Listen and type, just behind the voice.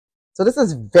So this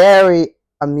is very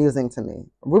amusing to me.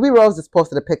 Rubi Rose just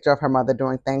posted a picture of her mother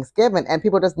during Thanksgiving, and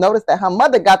people just noticed that her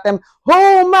mother got them,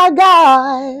 oh my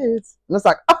God. And it's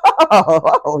like,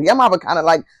 oh, your mama kind of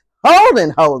like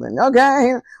holding,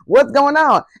 okay? What's going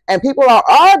on? And people are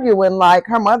arguing like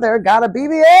her mother got a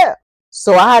BBL.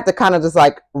 So I had to kind of just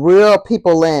like reel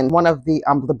people in. One of the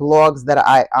blogs that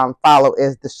I follow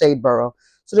is the Shade Borough.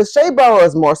 So the Shade Borough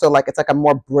is more so like, it's like a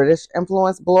more British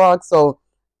influenced blog. So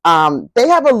they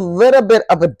have a little bit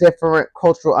of a different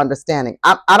cultural understanding.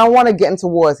 I don't want to get into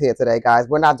wars here today, guys.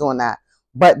 We're not doing that.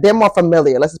 But they're more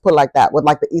familiar, let's just put it like that, with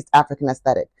like the East African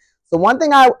aesthetic. So one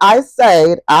thing I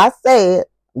said,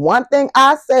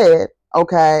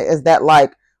 okay, is that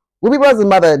like Rubi Rose's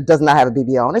mother does not have a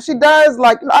BBL. And if she does,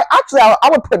 like, I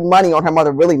would put money on her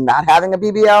mother really not having a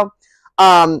BBL.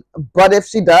 But if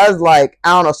she does, like,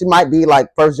 I don't know, she might be like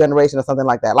first generation or something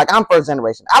like that. Like, I'm first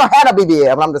generation. I don't have a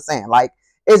BBL, but I'm just saying, like,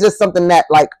 it's just something that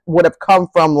like would have come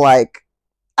from like,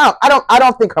 I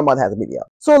don't think her mother has a BBL.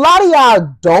 So a lot of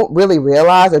y'all don't really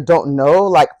realize or don't know,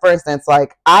 like, for instance,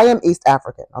 like, I am East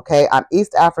African, okay? I'm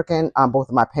East African. Both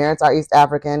of my parents are East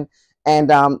African.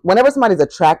 And whenever somebody's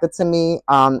attracted to me,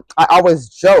 I always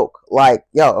joke, like,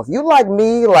 yo, if you like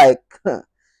me, like,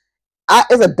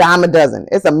 it's a dime a dozen.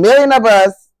 It's a million of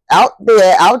us out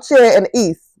there, out here in the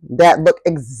East that look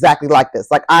exactly like this.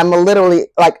 Like, I'm literally,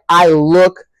 like, I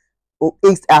look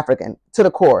East African to the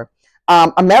core.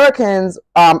 Americans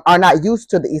are not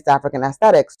used to the East African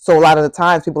aesthetics. So a lot of the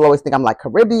times people always think I'm like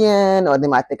Caribbean, or they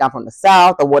might think I'm from the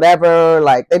South or whatever.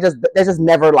 Like, they just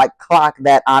never like clock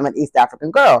that I'm an East African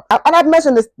girl. And I've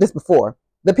mentioned this before.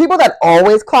 The people that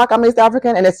always clock I'm East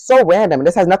African, and it's so random, and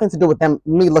this has nothing to do with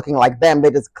me looking like them,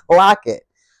 they just clock it,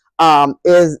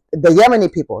 is the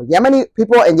Yemeni people.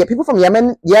 And people from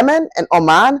Yemen and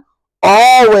Oman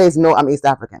always know I'm East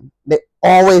African. They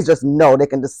always just know. They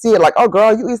can just see it like, oh,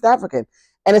 girl, you East African.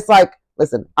 And it's like,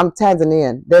 listen, I'm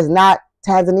Tanzanian. There's not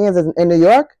Tanzanians in New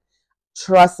York.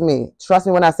 Trust me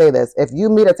when I say this. If you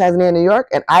meet a Tanzanian in New York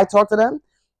and I talk to them,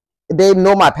 they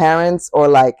know my parents, or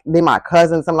like they my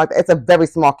cousins, something like that. It's a very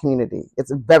small community.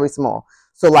 It's very small.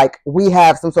 So like, we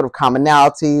have some sort of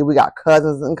commonality. We got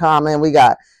cousins in common. We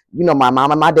got, you know, my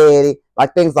mom and my daddy,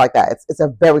 like things like that. It's a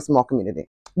very small community.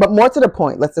 But more to the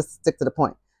point, let's just stick to the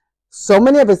point. So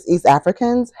many of us East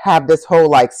Africans have this whole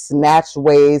like snatched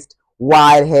waist,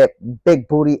 wide hip, big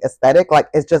booty aesthetic. Like,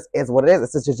 it just is what it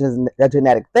is. It's just a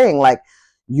genetic thing. Like,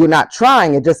 you're not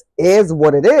trying. It just is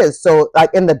what it is. So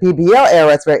like in the BBL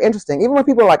era, it's very interesting. Even when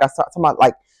people like are talking about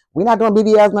like, we're not doing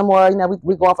BBLs no more. You know,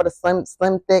 we going for the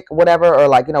slim, thick, whatever, or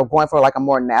like, you know, going for like a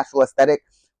more natural aesthetic.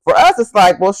 For us, it's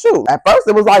like, well, shoot. At first,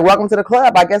 it was like, welcome to the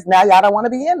club. I guess now y'all don't want to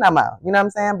be in no more. You know what I'm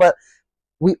saying? But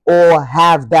we all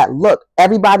have that look.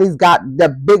 Everybody's got the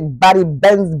big body,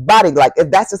 Ben's body. Like,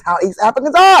 that's just how East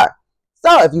Africans are.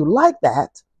 So if you like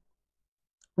that,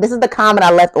 this is the comment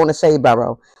I left on the Shade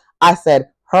Borough. I said,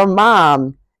 her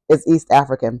mom is East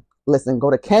African. Listen, go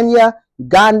to Kenya,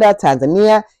 Uganda,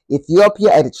 Tanzania,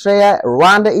 Ethiopia, Eritrea,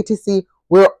 Rwanda, etc.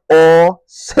 We're all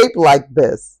shaped like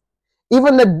this.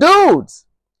 Even the dudes.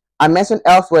 I mentioned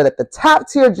elsewhere that the top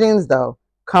tier genes, though,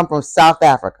 come from South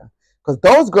Africa. Because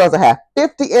those girls that have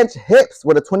 50-inch hips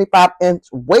with a 25-inch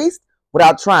waist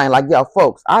without trying. Like, yo,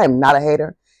 folks, I am not a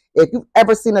hater. If you've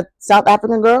ever seen a South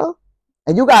African girl,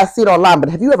 and you guys see it online, but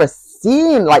have you ever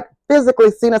seen, like,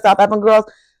 physically seen a South African girl?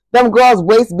 Them girls'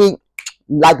 waist be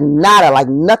like nada, like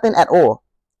nothing at all.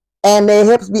 And their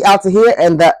hips be out to here,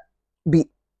 and the be,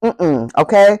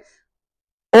 okay?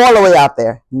 All the way out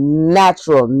there.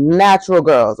 Natural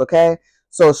girls, okay?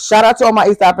 So shout out to all my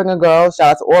East African girls.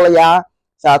 Shout out to all of y'all.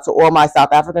 Shout out to all my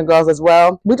South African girls as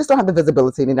well. We just don't have the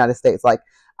visibility in the United States. Like,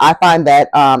 I find that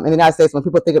in the United States, when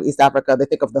people think of East Africa, they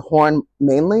think of the Horn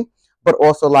mainly, but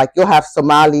also like you'll have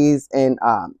Somalis in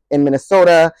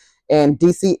Minnesota and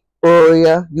DC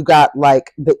area. You got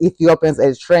like the Ethiopians,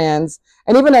 Eritreans,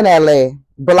 and even in LA.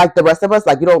 But like the rest of us,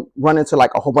 like you don't run into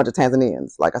like a whole bunch of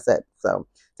Tanzanians, like I said. So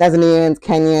Tanzanians,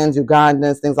 Kenyans,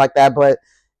 Ugandans, things like that. But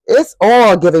it's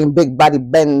all giving big body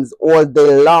bends all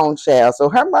day long, child. So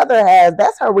her mother has,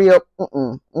 that's her real,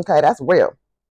 okay, that's real.